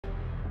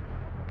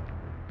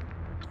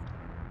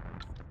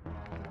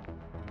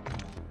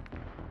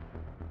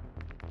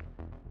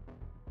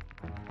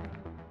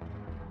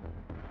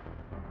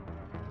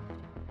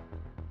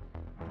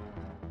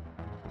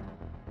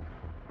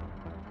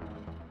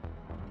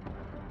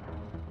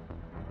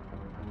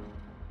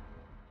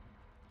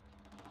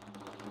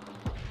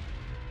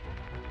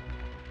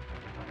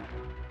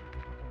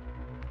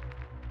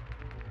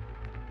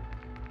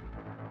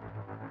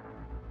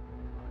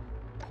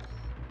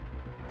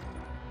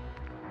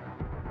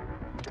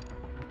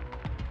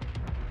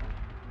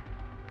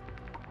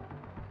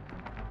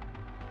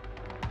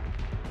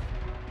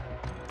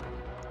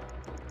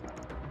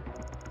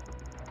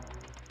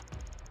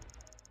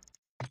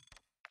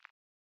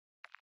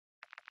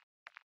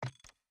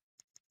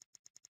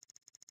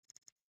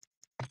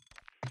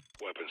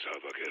Weapons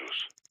out,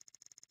 vaqueros.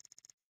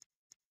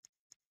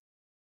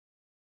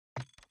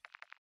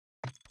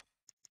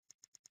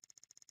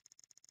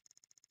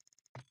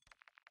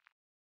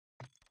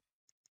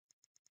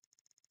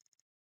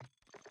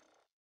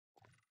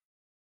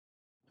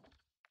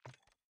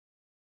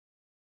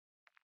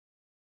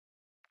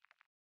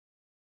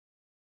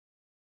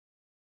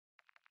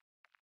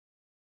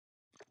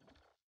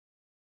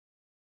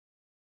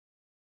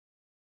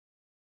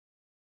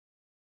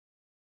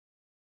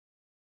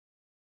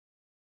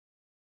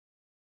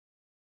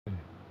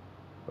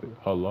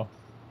 Hello?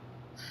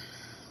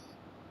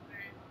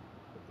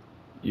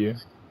 Yeah.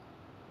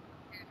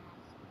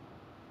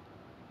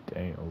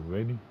 Dang,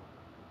 already?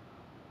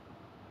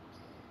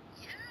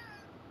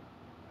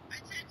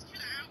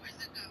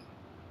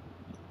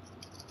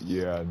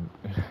 Yeah.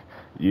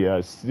 Yeah,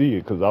 I see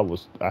it because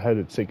I had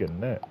to take a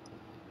nap.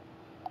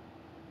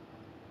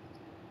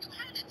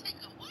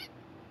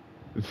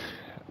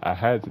 I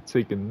had to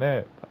take a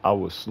nap. I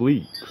was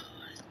asleep.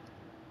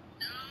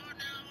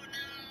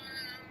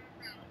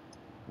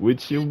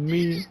 What you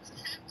mean?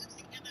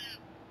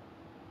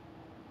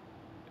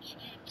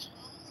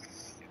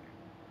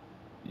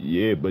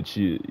 Yeah, but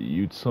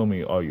you told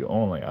me, are you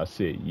online? I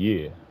said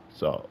yeah.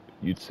 So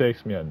you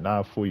text me at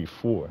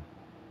 9:44,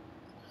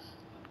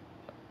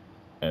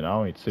 and I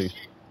only text.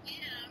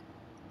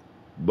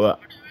 But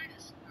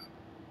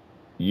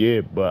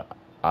yeah, but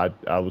I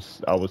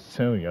was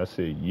telling you. I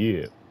said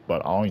yeah,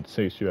 but I only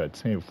text you at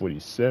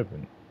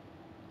 10:47.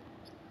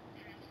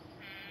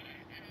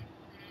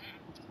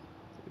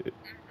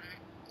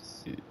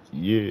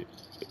 Yeah,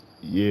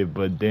 yeah,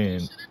 but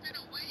then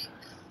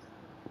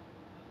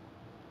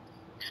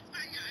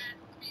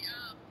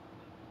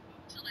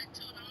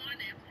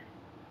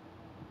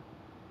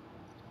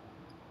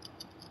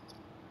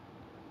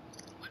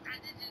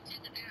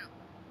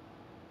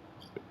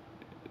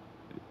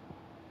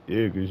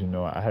yeah, because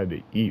I had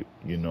to eat.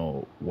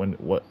 When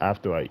what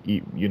after I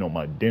eat,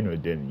 my dinner,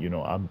 then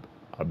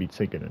I'll be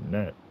taking a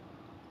nap,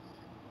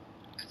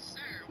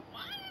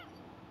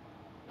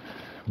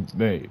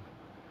 babe.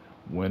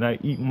 When I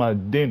eat my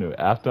dinner,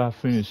 after I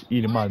finish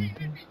eating my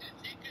dinner,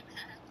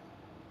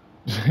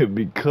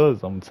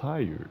 because I'm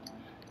tired.